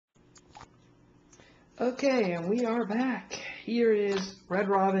Okay, and we are back. Here is Red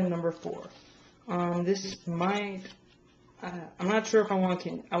Robin number 4. This might... I'm not sure if I want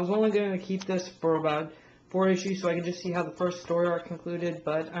to... I was only going to keep this for about 4 issues so I could just see how the first story arc concluded,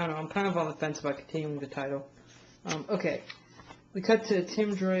 but I don't know, I'm kind of on the fence about continuing the title. Okay, we cut to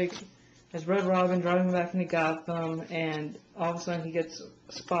Tim Drake as Red Robin driving back into Gotham, and all of a sudden he gets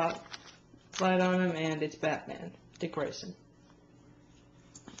a spotlight on him, and it's Batman, Dick Grayson.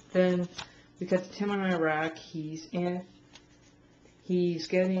 Then we cut to Tim in Iraq. He's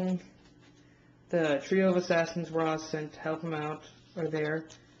getting the trio of assassins Ross sent to help him out are there,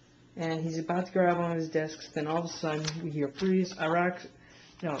 and he's about to grab one of his desks. Then all of a sudden we hear freeze.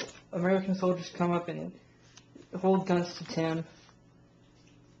 American soldiers come up and hold guns to Tim,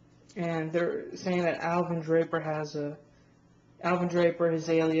 and they're saying that Alvin Draper, his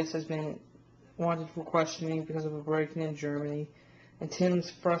alias, has been wanted for questioning because of a break-in in Germany. And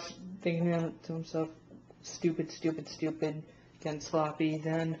Tim's thinking to himself, stupid, getting sloppy.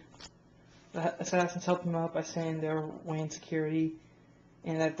 Then the assassins help him out by saying they're Wayne security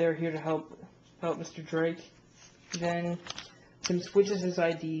and that they're here to help Mr. Drake. Then Tim switches his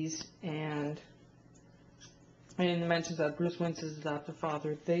IDs and mentions that Bruce Wayne's his adoptive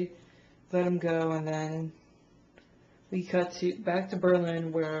father. They let him go, and then we cut back to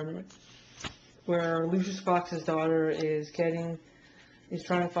Berlin where Lucius Fox's daughter is trying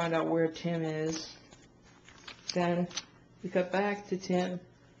to find out where Tim is. Then we cut back to Tim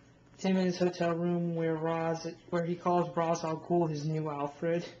in his hotel room where he calls Ra's al Ghul his new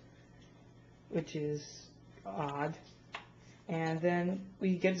Alfred, which is odd. And then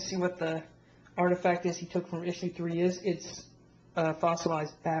we get to see what the artifact is he took from issue 3 is. It's a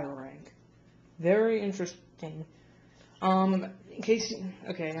fossilized batarang. Very interesting. I'm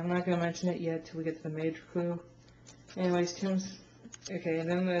not going to mention it yet till we get to the major clue. Anyways, and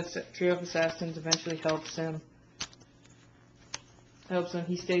then the trio of assassins eventually helps him.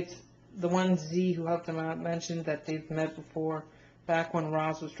 He states the one Z who helped him out mentioned that they've met before, back when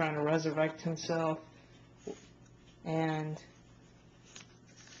Roz was trying to resurrect himself, and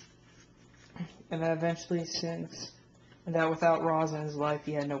that eventually and that without Roz in his life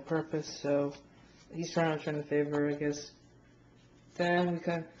he had no purpose, so he's trying to return the favor, I guess. Then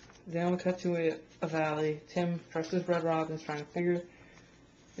we cut to a valley. Tim trusts his Red Robin's trying to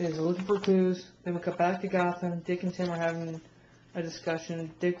looking for clues. Then we cut back to Gotham. Dick and Tim are having a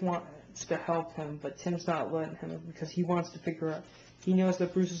discussion. Dick wants to help him, but Tim's not letting him because he wants to figure out. He knows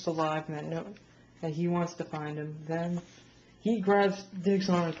that Bruce is alive and that he wants to find him. Then he grabs Dick's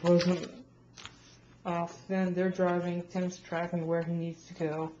arm and throws him off. Then they're driving. Tim's tracking where he needs to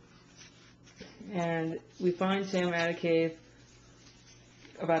go. And we find Tim at a cave,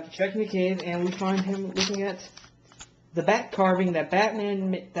 about to check in the cave, and we find him looking at the bat carving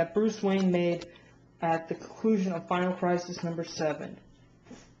that Bruce Wayne made at the conclusion of Final Crisis number 7.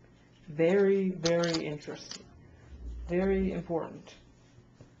 Very, very interesting. Very important,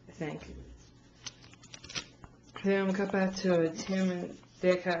 I think. Then we cut back to Tim and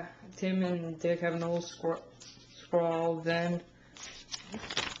Dick having a little scrawl. Then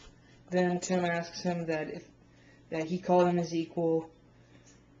Tim asks him that he called him his equal.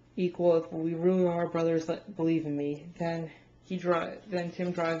 If we really are brothers, believe in me. Then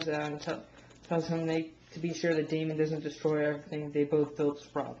Tim drives out and tells him to be sure that Damon doesn't destroy everything they both built to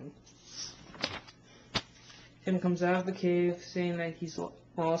rob him. Tim comes out of the cave saying that he's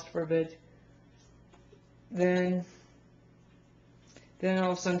lost for a bit. Then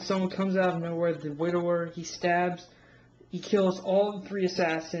all of a sudden someone comes out of nowhere, the widower. He kills all the 3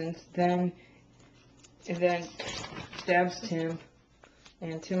 assassins, and then stabs Tim.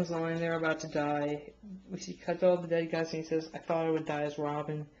 And Tim's lying there about to die. We see cut to all the dead guys, and he says, "I thought I would die as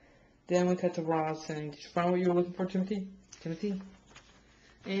Robin." Then we cut to Roz saying, "Did you find what you were looking for, Timothy?"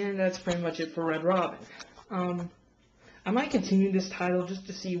 And that's pretty much it for Red Robin. I might continue this title just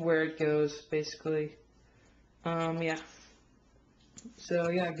to see where it goes, basically. Yeah. So,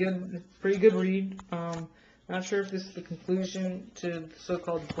 yeah, pretty good read. Not sure if this is the conclusion to the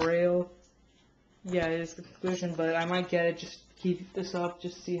so-called Grail. Yeah, it is the conclusion, but I might get it, just keep this up,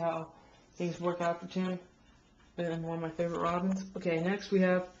 just to see how things work out for Tim. And one of my favorite Robins. Okay, next we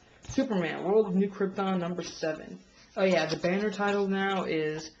have Superman, World of New Krypton, number 7. Oh yeah, the banner title now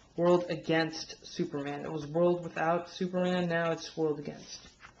is World Against Superman. It was World Without Superman, now it's World Against.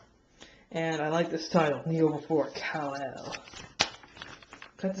 And I like this title, Neo before Kal-El.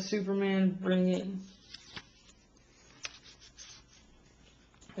 Cut to Superman bringing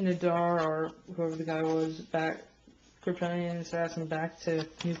Nadar, or whoever the guy was, back, Kryptonian assassin, back to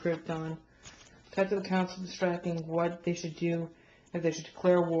New Krypton. Cut to the council distracting what they should do if they should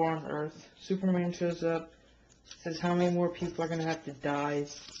declare war on Earth. Superman shows up, says how many more people are going to have to die.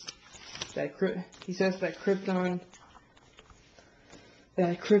 He says that Krypton's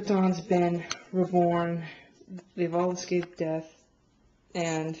been reborn. They've all escaped death,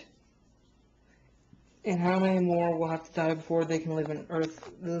 and how many more will have to die before they can live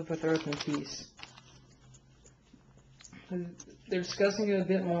with Earth in peace. They're discussing it a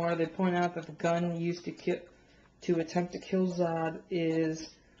bit more. They point out that the gun used to attempt to kill Zod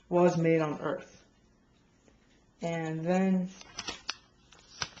was made on Earth. And then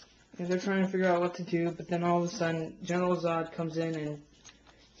they're trying to figure out what to do, but then all of a sudden General Zod comes in and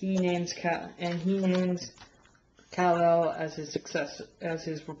he names Kal-El as his successor, as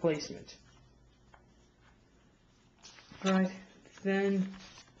his replacement. Right. Then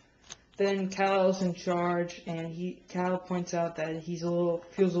Kal-El's in charge, and Kal points out that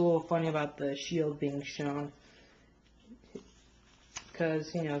feels a little funny about the shield being shown,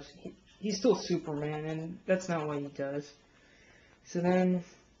 because he's still Superman, and that's not what he does. So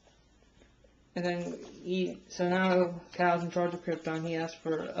now Kal's in charge of Krypton. He asks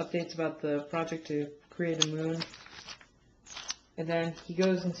for updates about the project to create a moon, and then he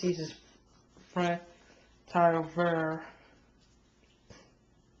goes and sees his friend Tyler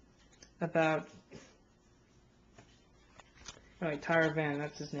Tyler Van,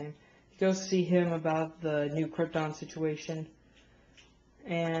 that's his name. He goes to see him about the new Krypton situation,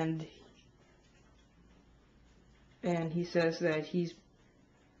 and he says that he's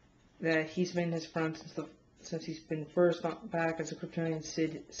been his friend since he's been first back as a Kryptonian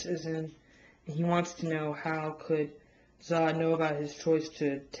citizen, and he wants to know how could Zod know about his choice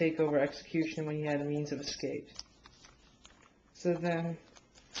to take over execution when he had a means of escape. So then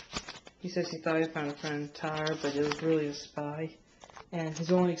he says he thought he found a friend, Tyler, but it was really a spy. And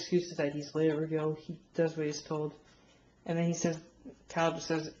his only excuse is that he's late revealed. He does what he's told. And then Kal just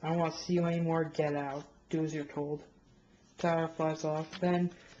says, I don't want to see you anymore, get out. Do as you're told. Tyler flies off.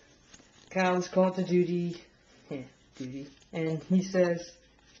 Then Kal is called to duty. And he says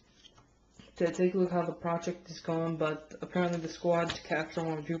to take a look how the project is going, but apparently the squad to capture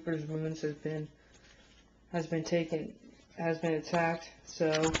one of Jupiter's moons has been attacked.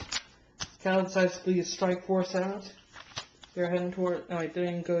 So Kal decides to lead a strike force out. They're heading toward, they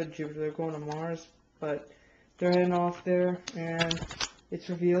didn't go to Jupiter, they're going to Mars, but they're heading off there, and it's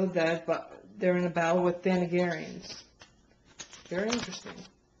revealed that they're in a battle with Thanagarians. Very interesting.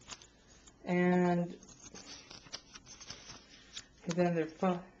 And then they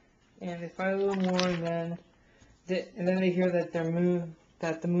fight a little more, and then they hear that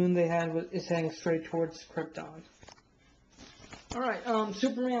the moon they had is heading straight towards Krypton. Alright,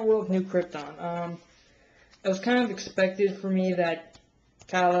 Superman World New Krypton. It was kind of expected for me that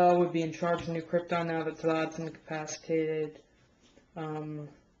Kal-El would be in charge of New Krypton now that Zod's incapacitated.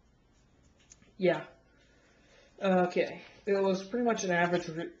 Yeah. Okay. It was pretty much an average.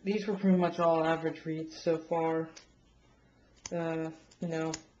 These were pretty much all average reads so far. Good.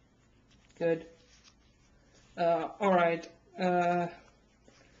 Alright.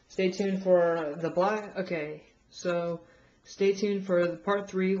 Stay tuned for the Black. Okay. So, stay tuned for the part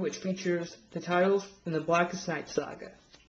 3, which features the titles in the Blackest Night saga.